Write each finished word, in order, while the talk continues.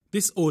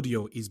This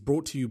audio is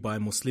brought to you by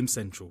Muslim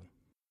Central.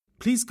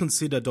 Please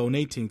consider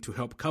donating to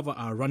help cover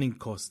our running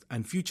costs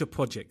and future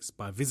projects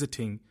by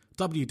visiting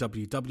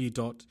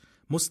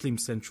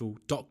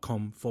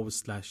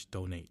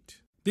www.muslimcentral.com/donate.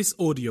 This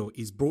audio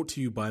is brought to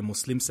you by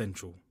Muslim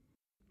Central.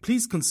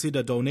 Please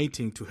consider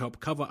donating to help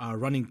cover our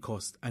running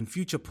costs and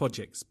future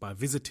projects by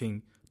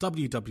visiting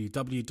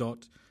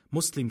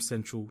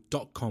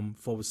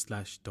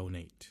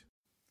www.muslimcentral.com/donate.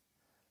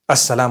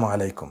 Assalamu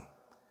alaikum.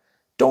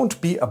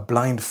 Don't be a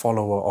blind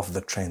follower of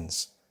the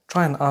trends.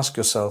 Try and ask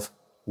yourself,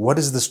 what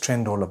is this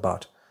trend all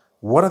about?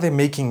 What are they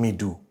making me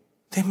do?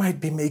 They might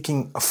be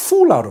making a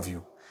fool out of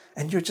you,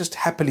 and you're just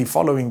happily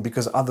following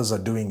because others are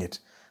doing it.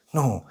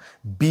 No,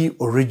 be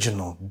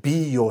original, be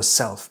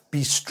yourself,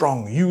 be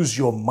strong, use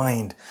your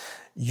mind.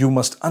 You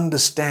must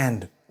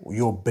understand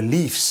your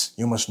beliefs.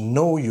 You must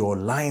know your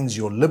lines,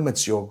 your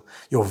limits, your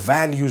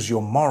values,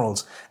 your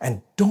morals,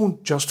 and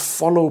don't just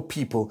follow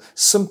people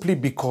simply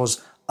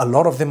because a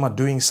lot of them are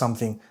doing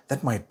something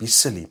that might be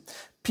silly.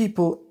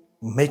 People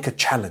make a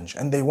challenge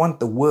and they want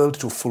the world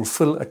to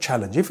fulfill a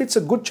challenge. If it's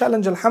a good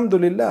challenge,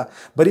 alhamdulillah.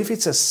 But if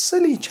it's a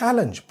silly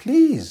challenge,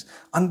 please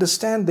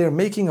understand they're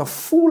making a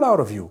fool out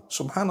of you,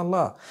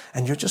 subhanallah,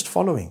 and you're just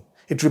following.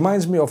 It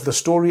reminds me of the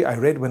story I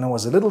read when I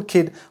was a little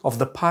kid of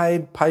the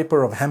Pied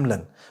Piper of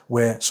Hamelin,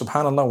 where,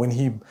 subhanallah,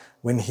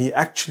 when he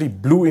actually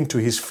blew into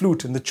his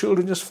flute and the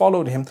children just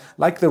followed him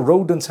like the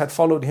rodents had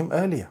followed him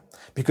earlier,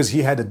 because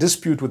he had a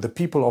dispute with the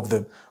people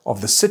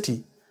of the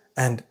city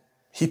and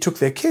he took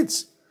their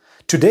kids.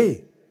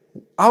 Today,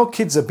 our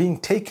kids are being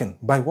taken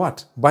by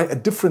what? By a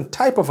different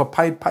type of a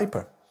Pied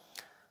Piper.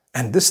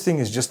 And this thing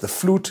is just the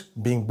flute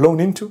being blown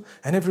into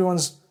and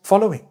everyone's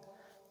following.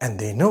 And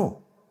they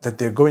know that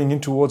they're going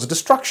in towards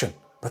destruction,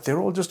 but they're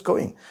all just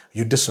going.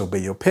 You disobey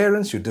your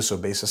parents, you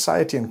disobey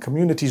society and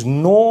community's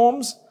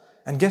norms,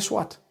 and guess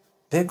what?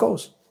 There it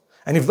goes.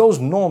 And if those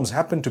norms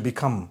happen to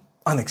become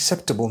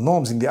unacceptable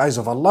norms in the eyes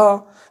of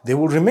Allah, they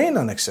will remain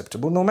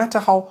unacceptable no matter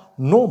how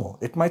normal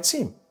it might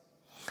seem.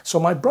 So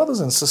my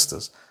brothers and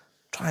sisters,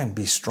 try and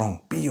be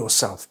strong, be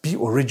yourself, be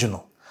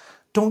original.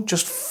 Don't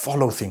just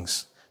follow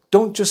things.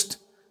 Don't just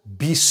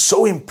be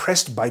so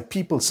impressed by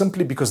people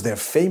simply because they're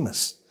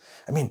famous.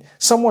 I mean,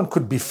 someone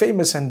could be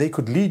famous and they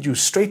could lead you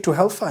straight to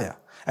hellfire.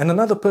 And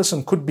another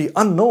person could be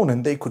unknown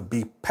and they could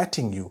be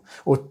patting you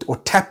or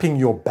tapping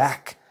your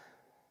back,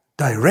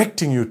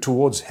 directing you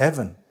towards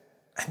heaven.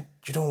 And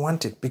you don't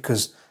want it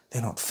because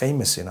they're not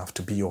famous enough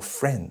to be your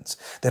friends.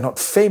 They're not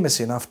famous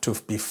enough to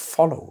be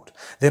followed.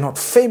 They're not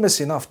famous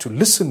enough to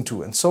listen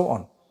to, and so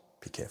on.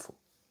 Be careful.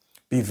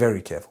 Be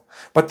very careful.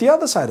 But the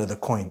other side of the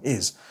coin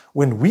is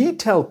when we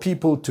tell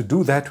people to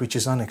do that which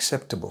is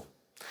unacceptable,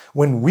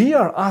 when we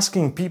are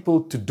asking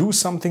people to do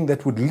something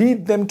that would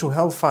lead them to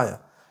hellfire,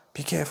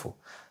 be careful.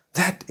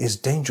 That is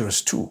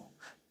dangerous too.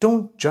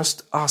 Don't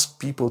just ask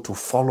people to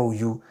follow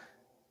you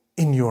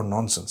in your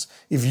nonsense.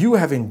 If you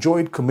have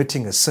enjoyed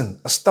committing a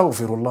sin,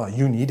 astaghfirullah,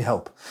 you need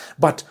help.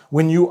 But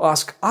when you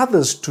ask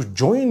others to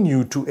join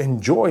you to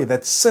enjoy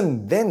that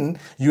sin, then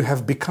you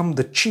have become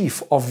the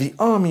chief of the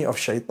army of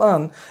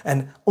shaitan,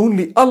 and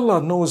only Allah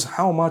knows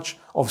how much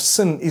of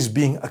sin is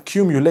being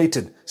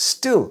accumulated.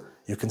 Still,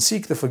 you can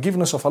seek the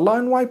forgiveness of Allah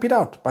and wipe it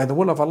out by the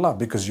will of Allah,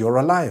 because you're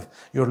alive,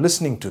 you're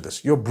listening to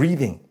this, you're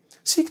breathing.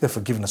 Seek the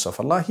forgiveness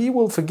of Allah, He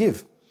will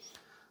forgive.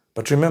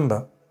 But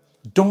remember,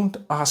 don't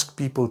ask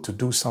people to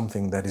do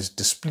something that is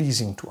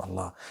displeasing to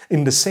Allah,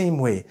 in the same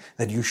way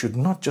that you should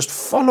not just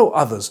follow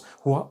others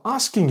who are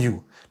asking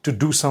you to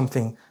do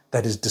something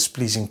that is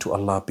displeasing to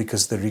Allah,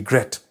 because the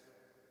regret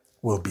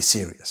will be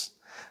serious.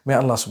 May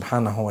Allah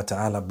subhanahu wa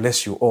ta'ala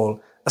bless you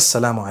all.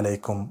 Assalamu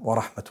alaikum wa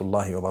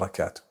rahmatullahi wa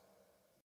barakatuh.